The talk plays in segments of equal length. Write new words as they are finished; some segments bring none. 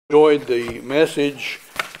Enjoyed the message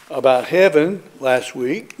about heaven last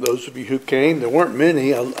week. Those of you who came, there weren't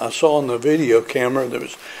many. I saw on the video camera there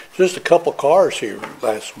was just a couple cars here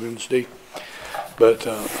last Wednesday. But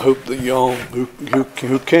I hope that y'all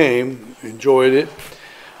who came enjoyed it.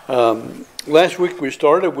 Last week we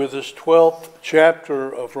started with this 12th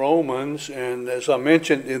chapter of Romans, and as I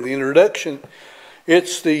mentioned in the introduction,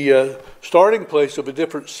 it's the starting place of a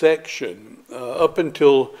different section. Up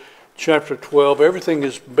until chapter 12, everything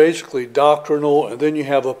is basically doctrinal, and then you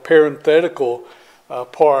have a parenthetical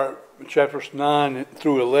part, chapters 9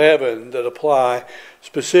 through 11, that apply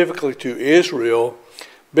specifically to Israel.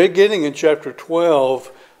 Beginning in chapter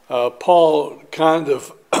 12, Paul kind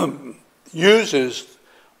of uses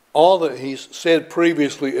all that he's said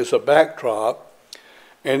previously as a backdrop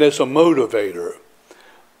and as a motivator.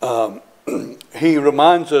 He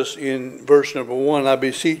reminds us in verse number 1, I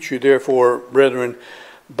beseech you therefore, brethren,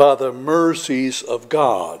 by the mercies of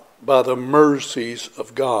God, by the mercies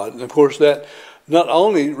of God. And of course that not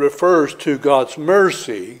only refers to God's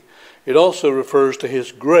mercy, it also refers to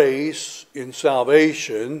his grace in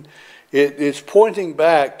salvation. It's pointing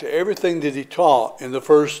back to everything that he taught in the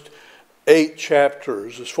first 8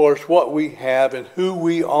 chapters as far as what we have and who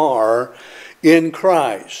we are in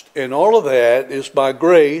Christ. And all of that is by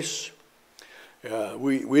grace.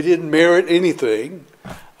 We didn't merit anything.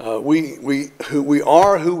 We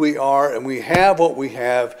are who we are, and we have what we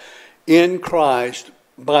have in Christ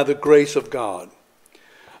by the grace of God.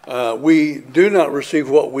 We do not receive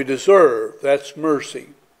what we deserve. That's mercy.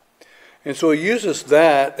 And so he uses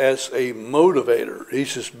that as a motivator. He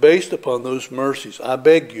says, based upon those mercies, I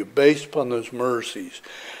beg you, based upon those mercies.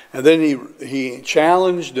 And then he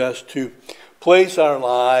challenged us to place our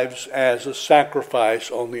lives as a sacrifice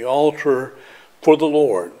on the altar for the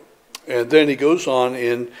Lord. And then he goes on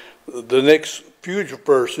in the next few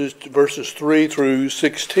verses, verses 3 through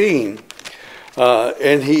 16,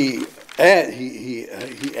 and he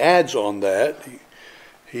adds on that.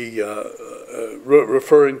 He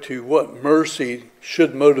referring to what mercy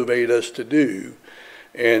should motivate us to do,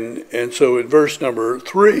 and so in verse number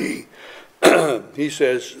 3, he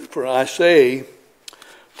says, "For I say,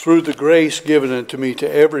 through the grace given unto me,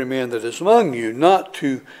 to every man that is among you, not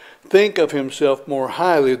to think of himself more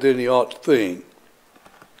highly than he ought to think,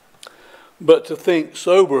 but to think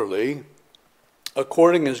soberly,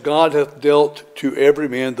 according as God hath dealt to every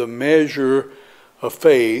man the measure of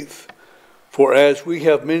faith. For as we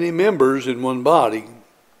have many members in one body,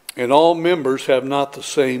 and all members have not the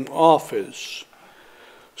same office,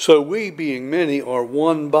 so we, being many, are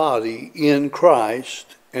one body in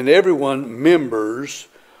Christ, and everyone members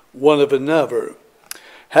one of another.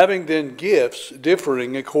 Having then gifts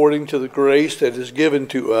differing according to the grace that is given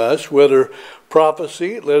to us, whether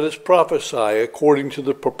prophecy, let us prophesy according to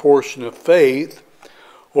the proportion of faith,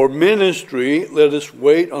 or ministry, let us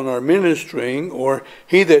wait on our ministering, or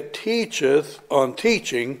he that teacheth on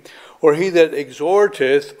teaching, or he that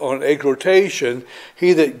exhorteth on exhortation,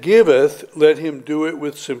 he that giveth, let him do it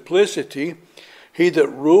with simplicity, he that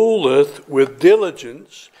ruleth with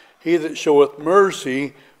diligence, he that showeth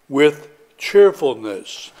mercy with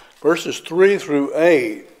cheerfulness." Verses 3 through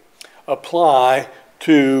 8 apply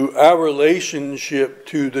to our relationship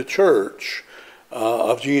to the church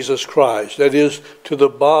of Jesus Christ, that is, to the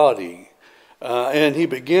body. And he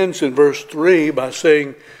begins in verse 3 by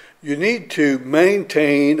saying, you need to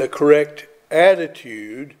maintain a correct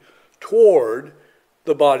attitude toward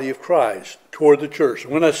the body of Christ, toward the church.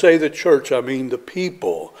 When I say the church, I mean the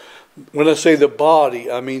people. When I say the body,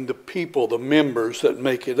 I mean the people, the members that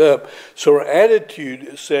make it up. So our attitude,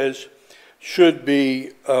 it says, should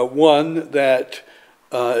be one that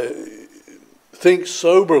thinks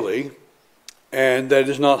soberly and that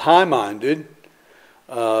is not high-minded.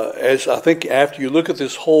 As I think after you look at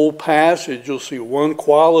this whole passage, you'll see one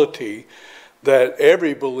quality that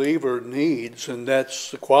every believer needs, and that's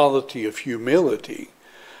the quality of humility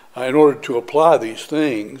in order to apply these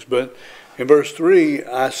things. But in verse 3,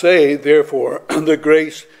 I say, therefore, through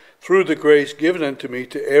the grace given unto me,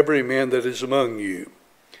 to every man that is among you,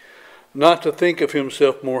 not to think of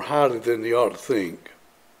himself more highly than he ought to think,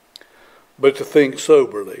 but to think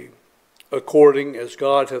soberly, according as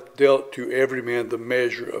God hath dealt to every man the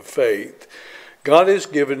measure of faith. God has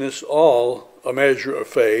given us all a measure of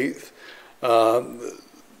faith.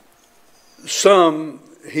 Some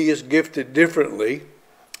he has gifted differently.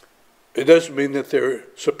 It doesn't mean that they're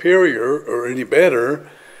superior or any better.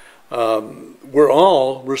 We're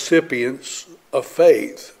all recipients of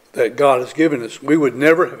faith that God has given us. We would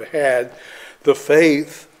never have had the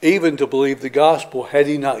faith even to believe the gospel had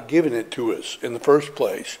he not given it to us in the first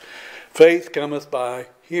place. Faith cometh by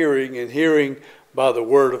hearing, and hearing by the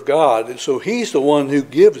Word of God. And so He's the one who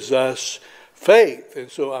gives us faith.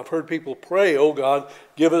 And so I've heard people pray, oh God,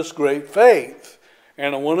 give us great faith.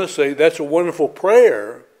 And I want to say that's a wonderful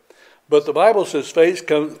prayer. But the Bible says faith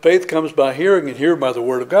comes by hearing, and hearing by the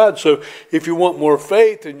Word of God. So if you want more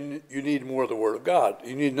faith, then you need more of the Word of God.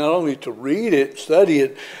 You need not only to read it, study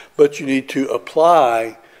it, but you need to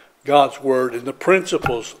apply God's Word and the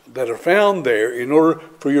principles that are found there in order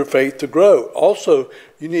for your faith to grow. Also,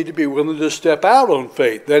 you need to be willing to step out on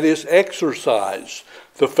faith. That is, exercise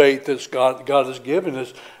the faith that God has given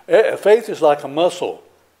us. Faith is like a muscle.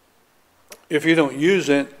 If you don't use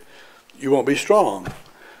it, you won't be strong.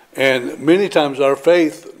 And many times our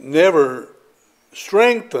faith never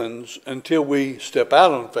strengthens until we step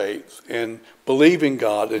out on faith and believe in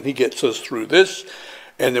God, and He gets us through this.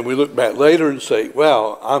 And then we look back later and say,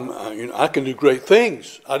 "Wow, I can do great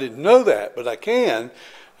things. I didn't know that, but I can."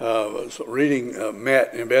 I was reading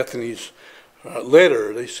Matt and Bethany's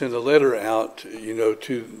letter. They sent a letter out,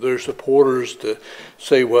 to their supporters to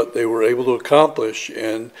say what they were able to accomplish.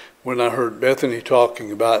 And when I heard Bethany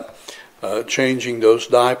talking about changing those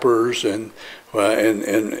diapers and loving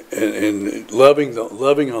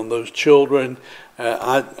on those children,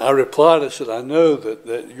 I replied. I said, I know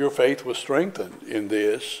that your faith was strengthened in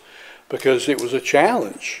this because it was a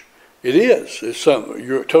challenge. It is. It's something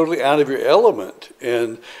you're totally out of your element,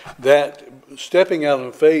 and that stepping out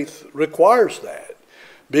in faith requires that,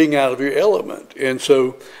 being out of your element. And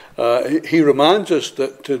so he reminds us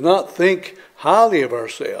that to not think highly of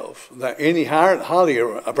ourselves, that any highly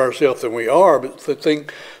of ourselves than we are, but to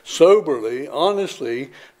think soberly,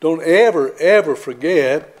 honestly. Don't ever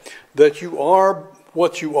forget that you are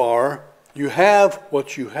what you are. You have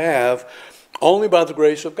what you have only by the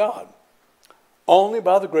grace of God. Only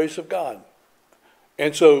by the grace of God.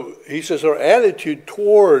 And so he says our attitude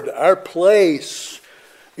toward our place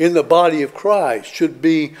in the body of Christ should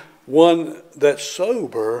be one that's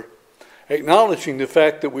sober, acknowledging the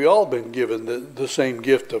fact that we all been given the same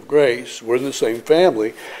gift of grace. We're in the same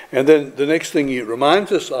family. And then the next thing he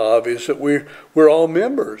reminds us of is that we're all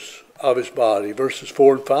members of his body. Verses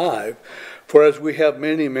 4 and 5. For as we have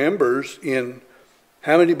many members in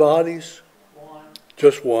how many bodies? One.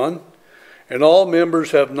 Just one. And all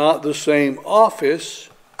members have not the same office.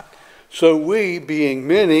 So we, being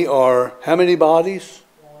many, are how many bodies?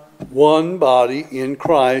 One body in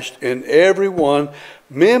Christ, and everyone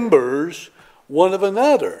members one of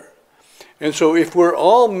another. And so if we're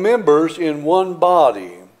all members in one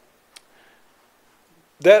body,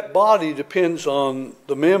 that body depends on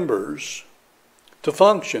the members to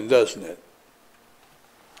function, doesn't it?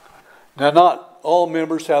 Now, not all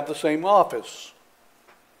members have the same office.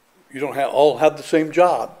 You don't all have the same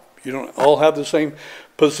job. You don't all have the same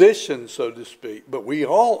position, so to speak. But we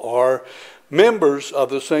all are members of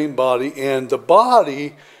the same body, and the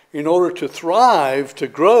body, in order to thrive, to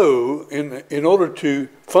grow, in order to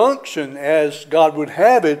function as God would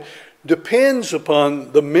have it, depends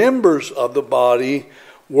upon the members of the body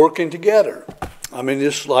working together. I mean,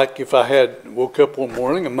 it's like if I woke up one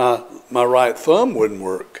morning and my right thumb wouldn't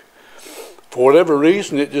work. For whatever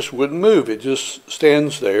reason, it just wouldn't move. It just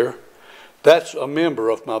stands there. That's a member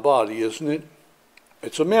of my body, isn't it?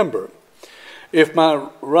 It's a member. If my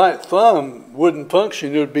right thumb wouldn't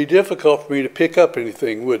function, it would be difficult for me to pick up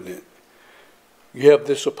anything, wouldn't it? You have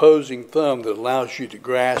this opposing thumb that allows you to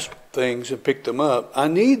grasp things and pick them up. I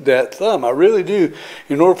need that thumb. I really do.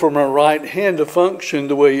 In order for my right hand to function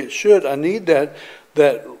the way it should, I need that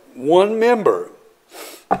one member.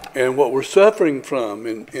 And what we're suffering from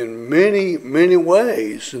in many, many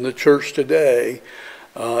ways in the church today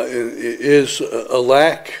is a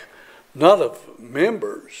lack, not of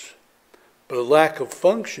members, but a lack of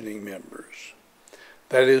functioning members.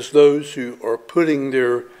 That is, those who are putting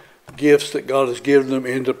their gifts that God has given them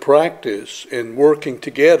into practice and working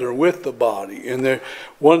together with the body. And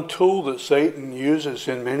one tool that Satan uses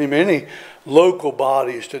in many, many local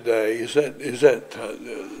bodies today is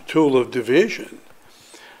that tool of division,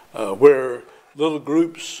 where little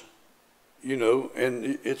groups,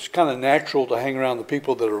 and it's kind of natural to hang around the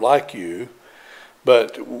people that are like you.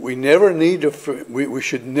 But we never need to. We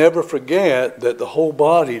should never forget that the whole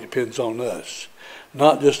body depends on us,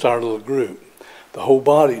 not just our little group. The whole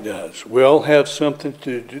body does. We all have something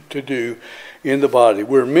to do in the body.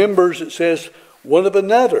 We're members, it says, one of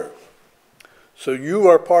another. So you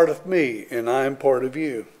are part of me, and I am part of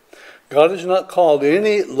you. God has not called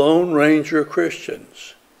any Lone Ranger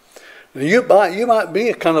Christians. Now, you might be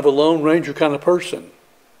a kind of a Lone Ranger kind of person.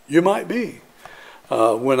 You might be.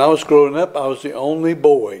 When I was growing up, I was the only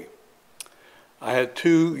boy. I had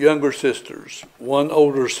 2 younger sisters, 1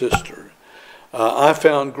 older sister. I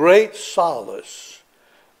found great solace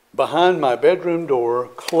behind my bedroom door,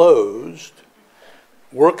 closed,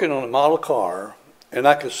 working on a model car, and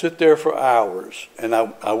I could sit there for hours, and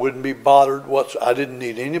I wouldn't be bothered. I didn't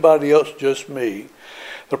need anybody else, just me.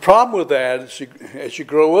 The problem with that is, as you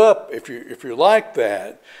grow up, if you're like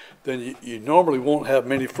that, then you normally won't have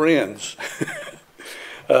many friends.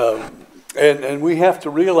 And we have to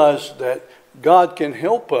realize that God can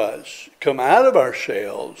help us come out of our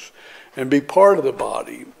shells and be part of the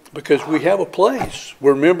body, because we have a place.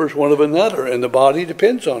 We're members one of another, and the body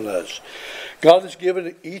depends on us. God has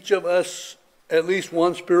given each of us at least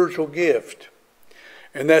one spiritual gift,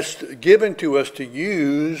 and that's given to us to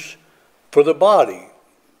use for the body,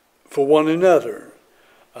 for one another.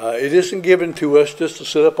 It isn't given to us just to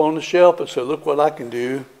sit up on the shelf and say, look what I can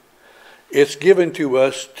do. It's given to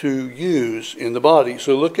us to use in the body.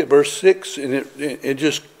 So look at verse 6, and it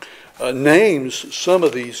just names some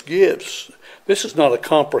of these gifts. This is not a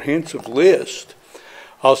comprehensive list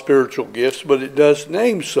of spiritual gifts, but it does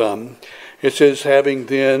name some. It says, having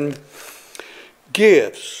then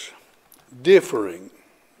gifts differing.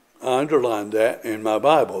 I underlined that in my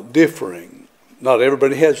Bible, differing. Not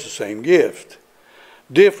everybody has the same gift.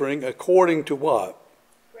 Differing according to what?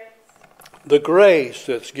 Grace. The grace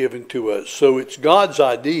that's given to us. So it's God's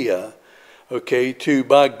idea, okay, to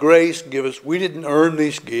by grace give us. We didn't earn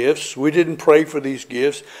these gifts. We didn't pray for these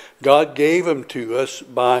gifts. God gave them to us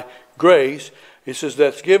by grace. He says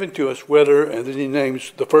that's given to us whether, and then he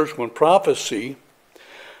names the first one, prophecy.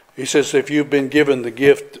 He says if you've been given the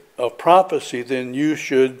gift of prophecy, then you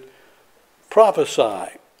should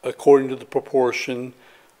prophesy according to the proportion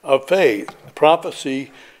of faith.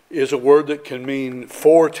 Prophecy is a word that can mean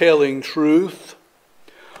foretelling truth,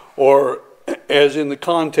 or as in the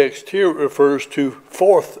context here, it refers to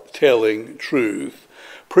forthtelling truth.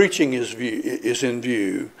 Preaching is in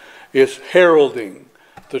view. It's heralding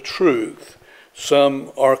the truth.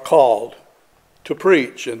 Some are called to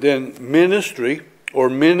preach. And then ministry,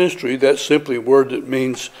 that's simply a word that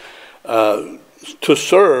means to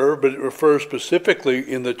serve, but it refers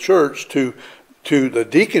specifically in the church to the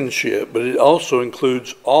deaconship, but it also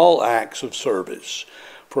includes all acts of service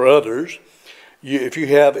for others. If you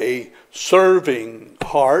have a serving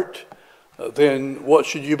heart, then what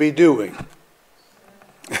should you be doing?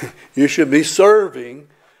 You should be serving.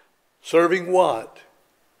 Serving what?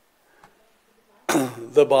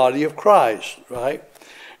 The body of Christ, right?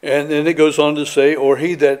 And then it goes on to say, or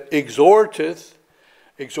he that exhorteth.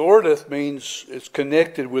 Exhorteth means it's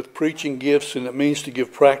connected with preaching gifts, and it means to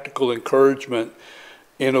give practical encouragement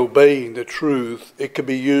in obeying the truth. It could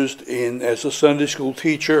be used as a Sunday school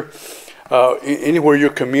teacher, anywhere you're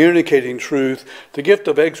communicating truth. The gift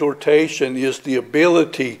of exhortation is the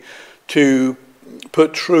ability to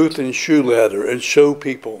put truth in shoe leather and show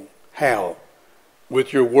people how,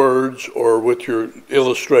 with your words or with your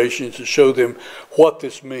illustrations, to show them what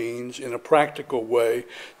this means in a practical way.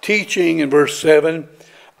 Teaching in verse 7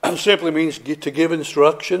 simply means to give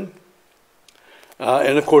instruction.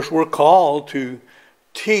 And of course, we're called to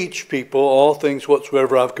teach people all things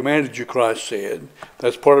whatsoever I've commanded you, Christ said.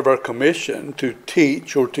 That's part of our commission, to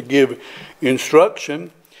teach or to give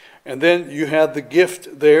instruction. And then you have the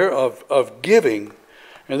gift there of giving.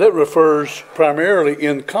 And that refers primarily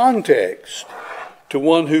in context to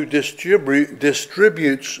one who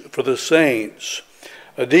distributes for the saints.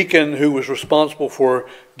 A deacon who was responsible for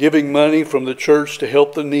giving money from the church to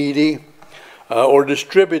help the needy, or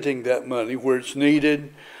distributing that money where it's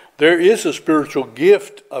needed. There is a spiritual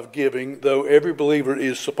gift of giving, though every believer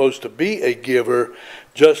is supposed to be a giver,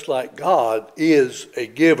 just like God is a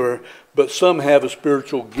giver, but some have a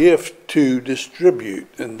spiritual gift to distribute,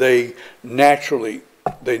 and they naturally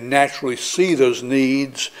see those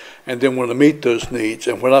needs and then want to meet those needs.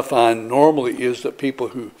 And what I find normally is that people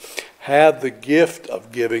who have the gift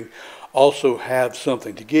of giving also have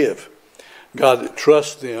something to give. God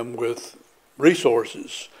trusts them with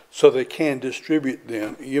resources so they can distribute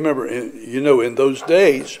them. You remember, in those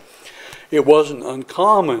days, it wasn't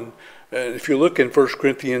uncommon. And if you look in 1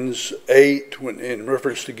 Corinthians 8, in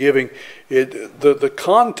reference to giving, the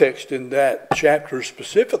context in that chapter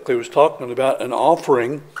specifically was talking about an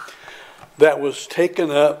offering that was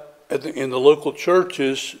taken up in the local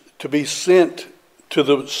churches to be sent to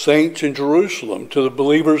the saints in Jerusalem, to the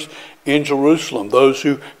believers in Jerusalem, those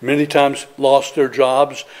who many times lost their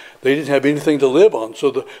jobs. They didn't have anything to live on. So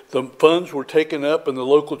the funds were taken up in the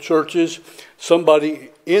local churches.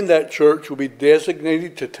 Somebody in that church will be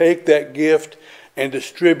designated to take that gift and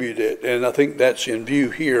distribute it. And I think that's in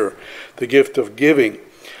view here, the gift of giving.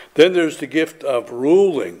 Then there's the gift of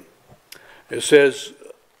ruling. It says,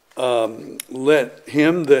 let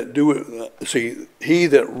him that doeth, he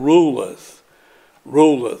that ruleth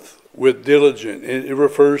ruleth with diligence. It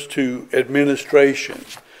refers to administration,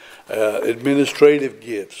 administrative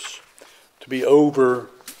gifts, to be over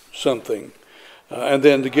something. And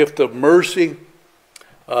then the gift of mercy.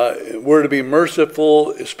 We're to be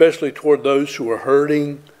merciful, especially toward those who are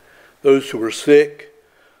hurting, those who are sick.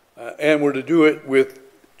 And we're to do it with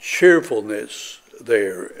cheerfulness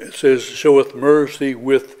there. It says, showeth mercy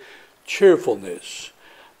with cheerfulness.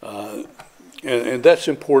 And that's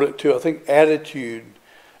important too. I think attitude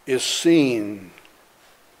is seen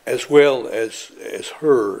as well as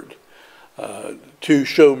heard. To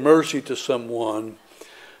show mercy to someone,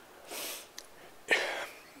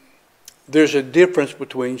 there's a difference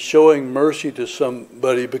between showing mercy to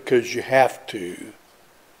somebody because you have to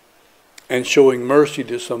and showing mercy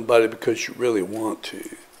to somebody because you really want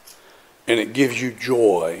to. And it gives you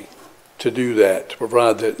joy to do that, to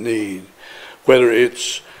provide that need. Whether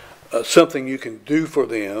it's something you can do for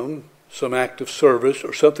them, some act of service,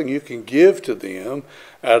 or something you can give to them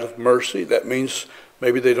out of mercy. That means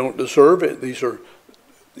maybe they don't deserve it. These are,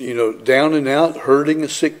 down and out, hurting and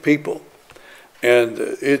sick people. And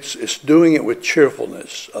it's doing it with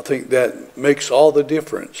cheerfulness. I think that makes all the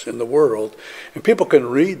difference in the world. And people can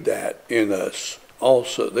read that in us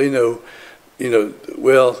also. They know,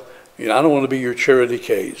 well, I don't want to be your charity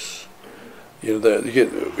case.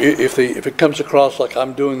 If it comes across like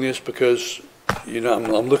I'm doing this because,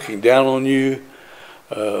 I'm looking down on you,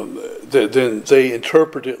 then they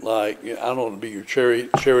interpret it like, I don't want to be your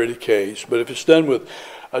charity case. But if it's done with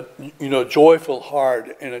a joyful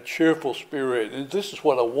heart and a cheerful spirit, and this is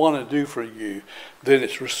what I want to do for you, then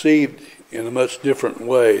it's received in a much different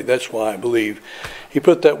way. That's why I believe he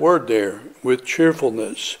put that word there, with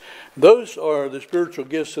cheerfulness. Those are the spiritual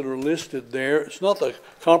gifts that are listed there. It's not the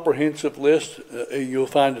comprehensive list. You'll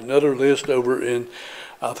find another list over in,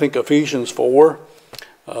 I think, Ephesians 4.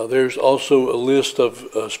 There's also a list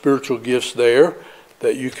of spiritual gifts there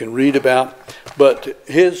that you can read about. But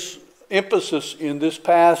his emphasis in this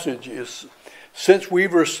passage is, since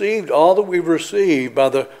we've received all that we've received by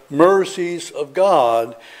the mercies of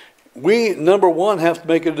God, we, number one, have to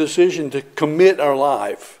make a decision to commit our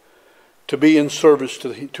life to be in service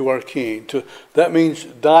to our King. That means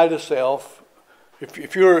die to self.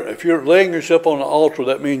 If you're laying yourself on the altar,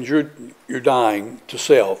 that means you're dying to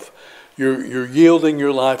self. You're yielding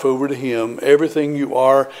your life over to Him. Everything you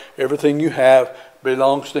are, everything you have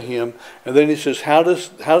belongs to Him. And then he says, how does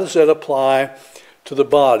that apply to the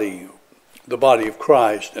body of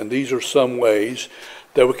Christ? And these are some ways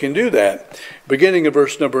that we can do that. Beginning of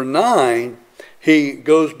verse number 9, he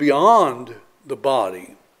goes beyond the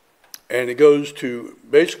body, and he goes to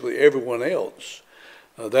basically everyone else.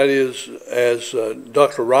 That is, as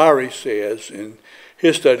Dr. Ryrie says in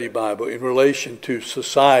his study Bible, in relation to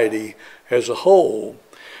society as a whole.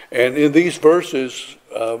 And in these verses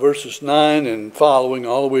 9 and following,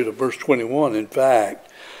 all the way to verse 21, in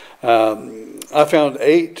fact, I found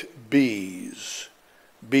 8 B's,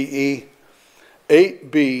 B-E,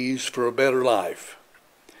 8 B's for a better life.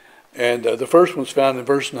 And the first one's found in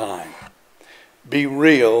verse 9. Be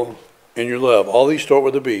real in your love. All these start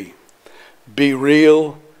with a B. Be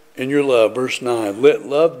real in your love. Verse 9. Let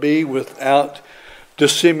love be without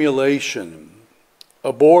dissimulation.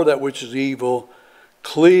 Abhor that which is evil.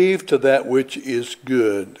 Cleave to that which is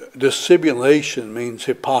good. Dissimulation means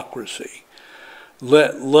hypocrisy.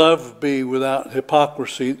 Let love be without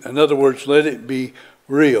hypocrisy. In other words, let it be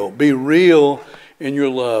real. Be real in your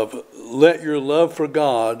love. Let your love for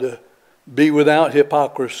God be without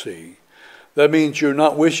hypocrisy. That means you're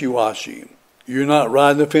not wishy-washy. You're not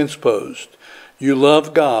riding the fence post. You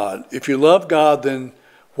love God. If you love God, then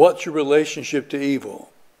what's your relationship to evil?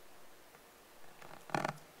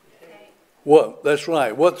 What? That's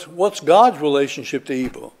right. What's God's relationship to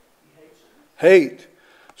evil? Hate.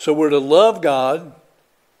 So we're to love God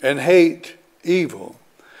and hate evil.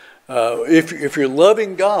 If you're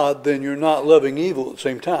loving God, then you're not loving evil at the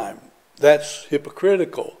same time. That's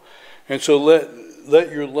hypocritical. And so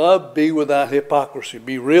let your love be without hypocrisy.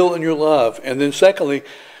 Be real in your love. And then secondly,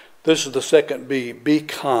 this is the second B. Be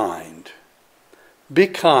kind. Be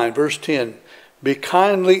kind. Verse 10. Be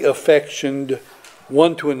kindly affectioned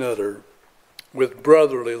one to another with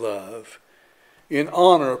brotherly love, in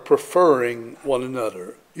honor preferring one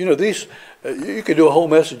another. These, you could do a whole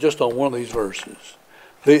message just on one of these verses.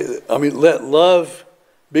 Let love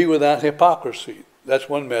be without hypocrisy. That's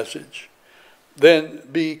one message. Then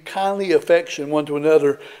be kindly affection one to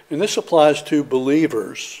another. And this applies to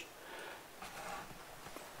believers.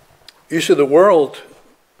 You see, the world,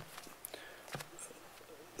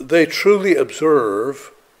 they truly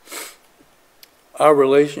observe our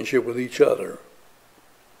relationship with each other.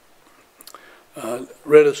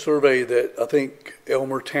 Read a survey that I think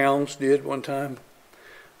Elmer Towns did one time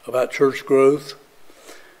about church growth.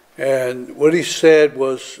 And what he said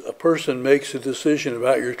was a person makes a decision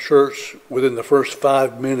about your church within the first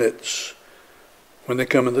 5 minutes when they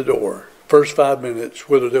come in the door. First 5 minutes,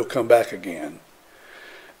 whether they'll come back again.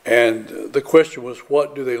 And the question was,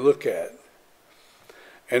 what do they look at?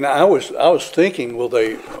 And I was thinking, well,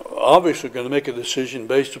 they obviously are going to make a decision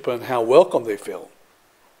based upon how welcome they feel.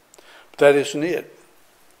 But that isn't it.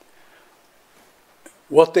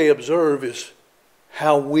 What they observe is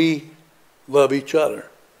how we love each other.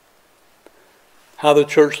 How the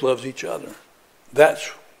church loves each other. That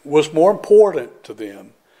was more important to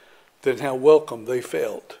them than how welcome they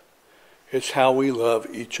felt. It's how we love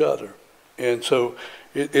each other. And so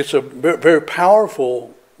it's a very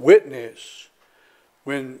powerful witness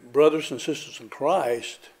when brothers and sisters in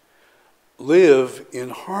Christ live in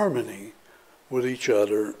harmony with each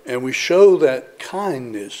other, and we show that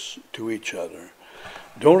kindness to each other.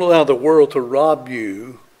 Don't allow the world to rob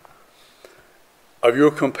you of your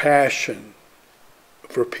compassion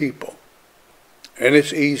for people. And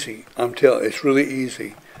it's easy, I'm telling you, it's really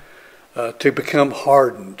easy to become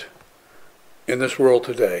hardened in this world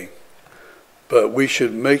today. But we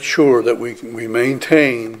should make sure that we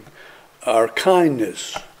maintain our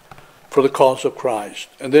kindness for the cause of Christ.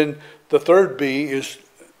 And then the third B is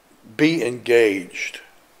be engaged.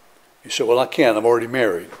 You say, well, I can't, I'm already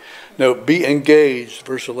married. No, be engaged,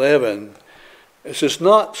 verse 11. It says,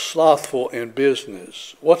 not slothful in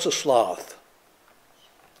business. What's a sloth?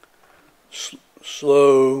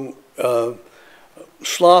 Slow.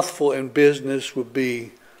 Slothful in business would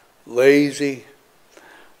be lazy.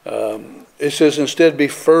 It says instead be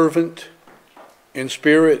fervent in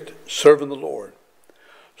spirit, serving the Lord.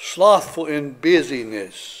 Slothful in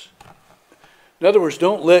busyness. In other words,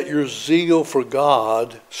 don't let your zeal for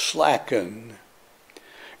God slacken.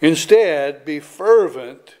 Instead, be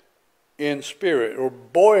fervent in spirit, or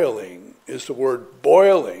boiling is the word,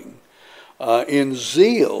 boiling in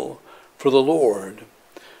zeal for the Lord.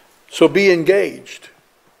 So be engaged.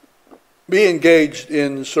 Be engaged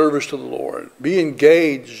in service to the Lord. Be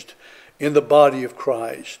engaged in the body of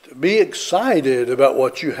Christ. Be excited about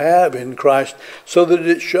what you have in Christ so that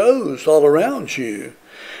it shows all around you.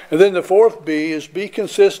 And then the fourth B is be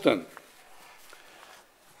consistent.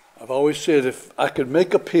 I've always said if I could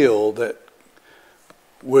make a pill that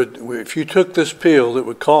would, if you took this pill, it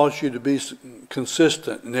would cause you to be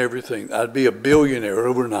consistent in everything. I'd be a billionaire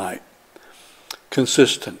overnight.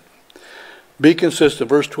 Consistent. Be consistent.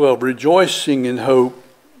 Verse 12, rejoicing in hope,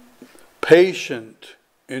 patient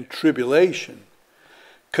in tribulation,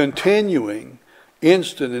 continuing,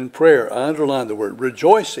 instant in prayer. I underline the word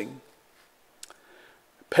rejoicing,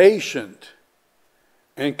 patient,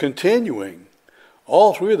 and continuing.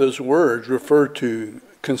 All three of those words refer to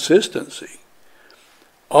consistency.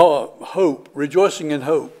 Hope, rejoicing in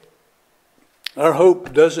hope. Our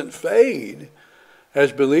hope doesn't fade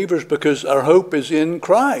as believers because our hope is in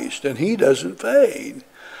Christ and He doesn't fade.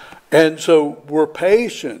 And so we're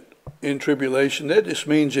patient in tribulation. That just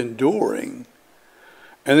means enduring.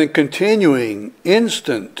 And then continuing,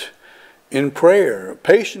 instant in prayer,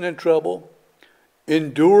 patient in trouble,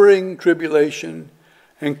 enduring tribulation,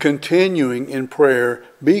 and continuing in prayer.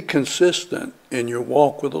 Be consistent in your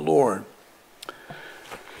walk with the Lord.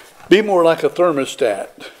 Be more like a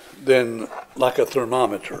thermostat than like a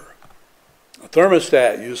thermometer. A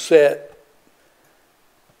thermostat, you set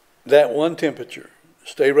that one temperature.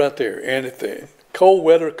 Stay right there. And if the cold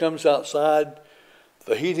weather comes outside,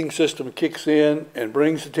 the heating system kicks in and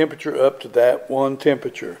brings the temperature up to that one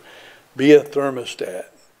temperature. Be a thermostat,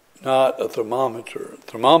 not a thermometer. A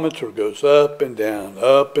thermometer goes up and down,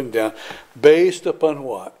 based upon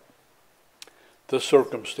what? The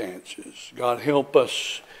circumstances. God help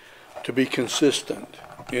us to be consistent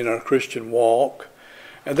in our Christian walk.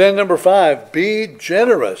 And then number 5, be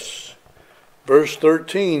generous. Verse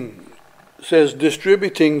 13 says,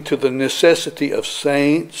 distributing to the necessity of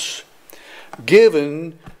saints,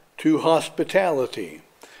 given to hospitality.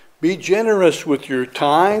 Be generous with your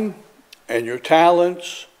time and your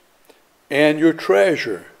talents and your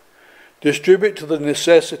treasure. Distribute to the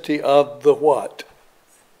necessity of the what?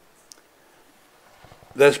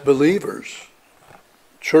 That's believers,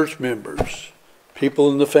 church members,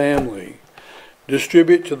 people in the family.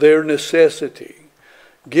 Distribute to their necessity.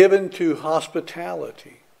 Given to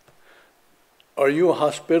hospitality. Are you a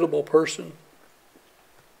hospitable person?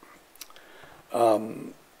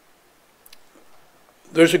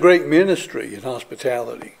 There's a great ministry in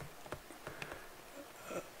hospitality.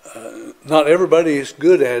 Not everybody is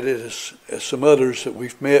good at it as some others that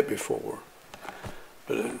we've met before.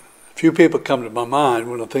 But if few people come to my mind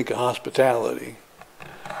when I think of hospitality.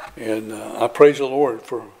 And I praise the Lord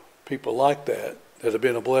for people like that have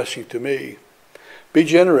been a blessing to me. Be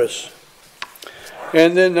generous.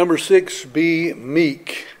 And then number 6, be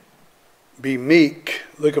meek. Be meek.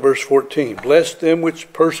 Look at verse 14. Bless them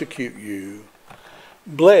which persecute you.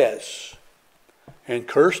 Bless and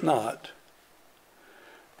curse not.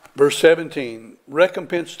 Verse 17.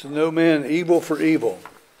 Recompense to no man evil for evil.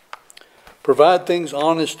 Provide things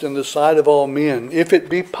honest in the sight of all men, if it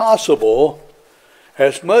be possible,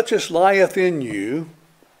 as much as lieth in you,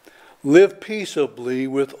 live peaceably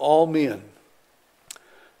with all men.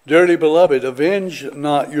 Dearly beloved, avenge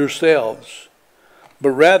not yourselves, but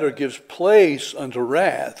rather give place unto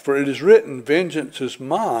wrath. For it is written, vengeance is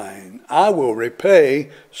mine, I will repay,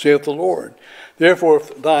 saith the Lord. Therefore,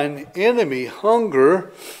 if thine enemy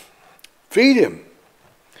hunger, feed him.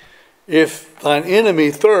 If thine enemy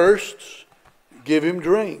thirsts, give him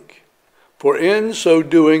drink. For in so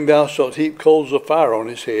doing thou shalt heap coals of fire on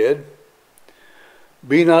his head.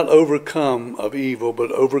 Be not overcome of evil,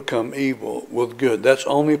 but overcome evil with good. That's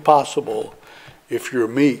only possible if you're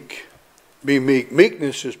meek. Be meek.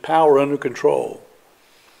 Meekness is power under control.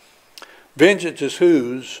 Vengeance is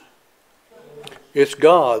whose? It's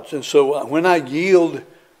God's. And so when I yield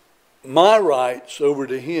my rights over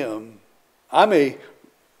to him, I may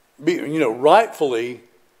be, rightfully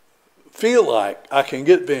feel like I can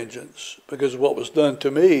get vengeance because of what was done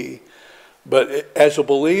to me. But as a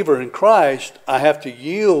believer in Christ, I have to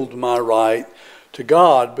yield my right to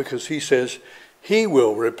God because he says he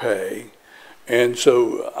will repay. And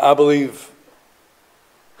so I believe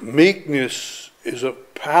meekness is a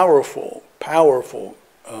powerful, powerful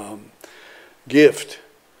gift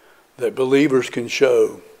that believers can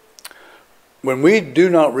show. When we do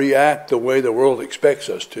not react the way the world expects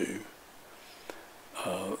us to,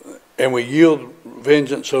 and we yield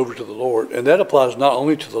vengeance over to the Lord. And that applies not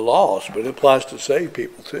only to the lost, but it applies to saved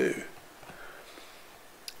people too.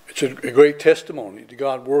 It's a great testimony to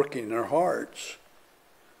God working in our hearts.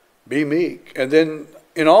 Be meek. And then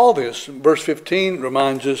in all this, verse 15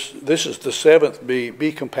 reminds us, this is the 7th,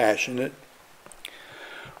 be compassionate.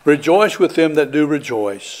 Rejoice with them that do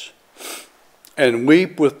rejoice, and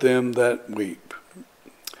weep with them that weep.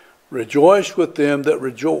 Rejoice with them that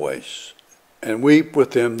rejoice, and weep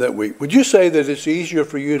with them that weep. Would you say that it's easier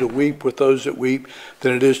for you to weep with those that weep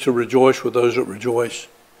than it is to rejoice with those that rejoice?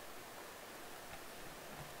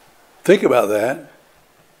 Think about that.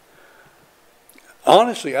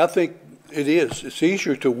 Honestly, I think it is. It's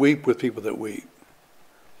easier to weep with people that weep.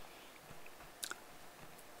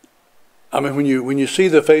 I mean, when you see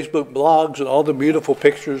the Facebook blogs and all the beautiful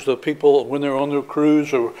pictures of people when they're on their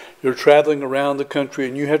cruise or they're traveling around the country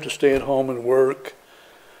and you have to stay at home and work,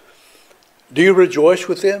 do you rejoice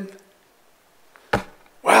with them?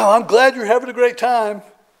 Wow, I'm glad you're having a great time.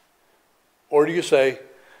 Or do you say,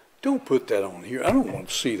 don't put that on here. I don't want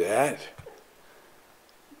to see that.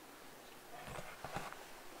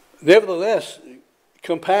 Nevertheless,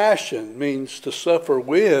 compassion means to suffer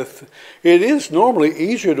with. It is normally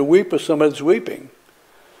easier to weep with somebody that's weeping.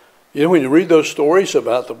 You know, when you read those stories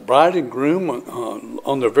about the bride and groom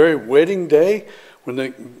on their very wedding day, when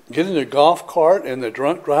they get in their golf cart and the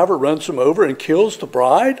drunk driver runs them over and kills the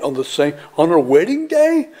bride on her wedding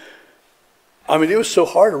day. I mean, it was so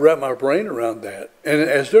hard to wrap my brain around that. And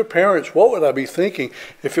as their parents, what would I be thinking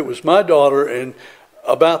if it was my daughter and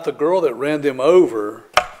about the girl that ran them over?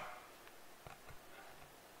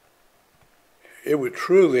 It would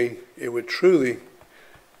truly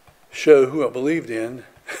show who I believed in,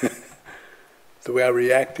 the way I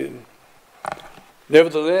reacted.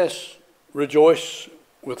 Nevertheless, rejoice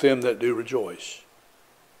with them that do rejoice.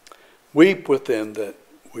 Weep with them that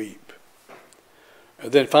weep.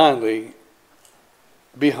 And then finally,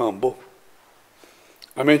 be humble.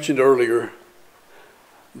 I mentioned earlier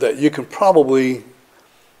that you can probably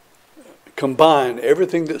combine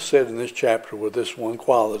everything that's said in this chapter with this one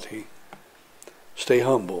quality. Stay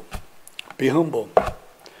humble. Be humble.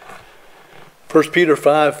 1 Peter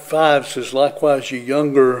 5:5 says, likewise, ye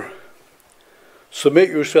younger, submit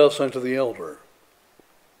yourselves unto the elder.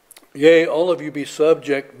 Yea, all of you be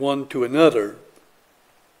subject one to another,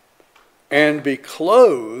 and be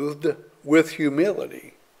clothed with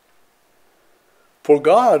humility. For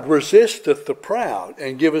God resisteth the proud,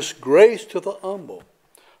 and giveth grace to the humble.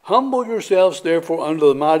 Humble yourselves, therefore, under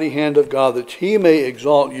the mighty hand of God, that he may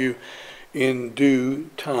exalt you in due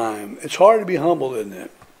time. It's hard to be humble, isn't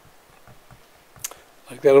it?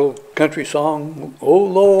 Like that old country song, oh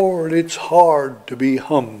Lord, it's hard to be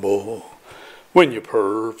humble when you're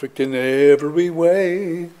perfect in every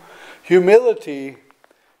way. Humility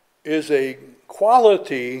is a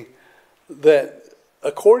quality that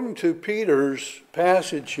according to Peter's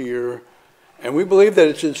passage here, and we believe that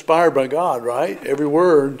it's inspired by God, right? Every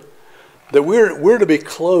word, that we're to be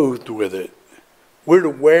clothed with it. We're to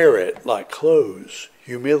wear it like clothes,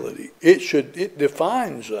 humility. It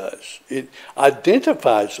defines us. It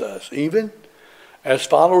identifies us, even as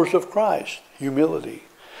followers of Christ, humility.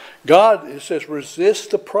 God, it says,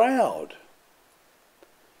 resist the proud.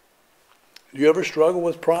 Do you ever struggle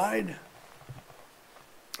with pride?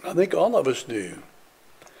 I think all of us do.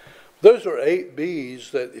 Those are 8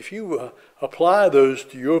 B's that if you apply those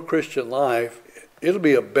to your Christian life, it'll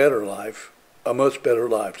be a better life, a much better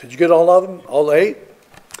life. Did you get all of them? All 8?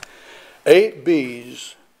 8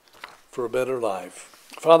 B's for a better life.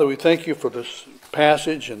 Father, we thank you for this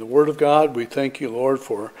passage and the Word of God. We thank you, Lord,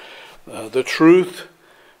 for the truth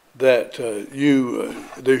that you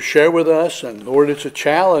share with us. And Lord, it's a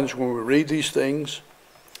challenge when we read these things.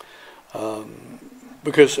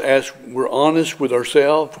 Because as we're honest with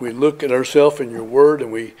ourselves, we look at ourselves in your Word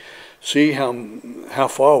and we see how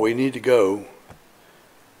far we need to go,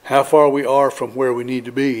 how far we are from where we need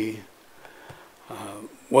to be.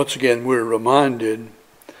 Once again, we're reminded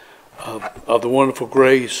of the wonderful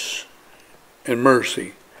grace and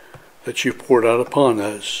mercy that you've poured out upon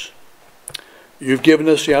us. You've given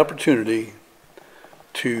us the opportunity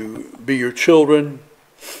to be your children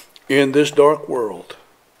in this dark world,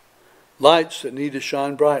 lights that need to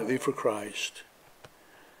shine brightly for Christ.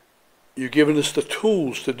 You've given us the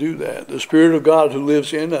tools to do that, the Spirit of God who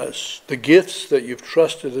lives in us, the gifts that you've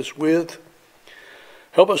trusted us with.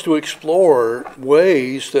 Help us to explore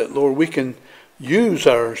ways that, Lord, we can use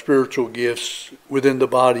our spiritual gifts within the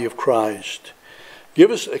body of Christ. Give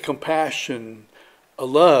us a compassion, a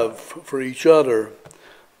love for each other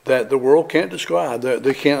that the world can't describe, that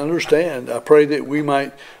they can't understand. I pray that we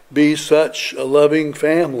might be such a loving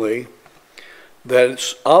family that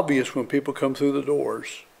it's obvious when people come through the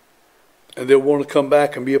doors and they'll want to come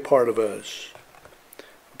back and be a part of us.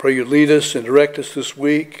 I pray you lead us and direct us this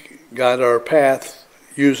week, guide our path,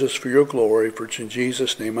 use us for your glory. For it's in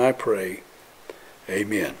Jesus' name I pray.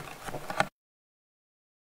 Amen.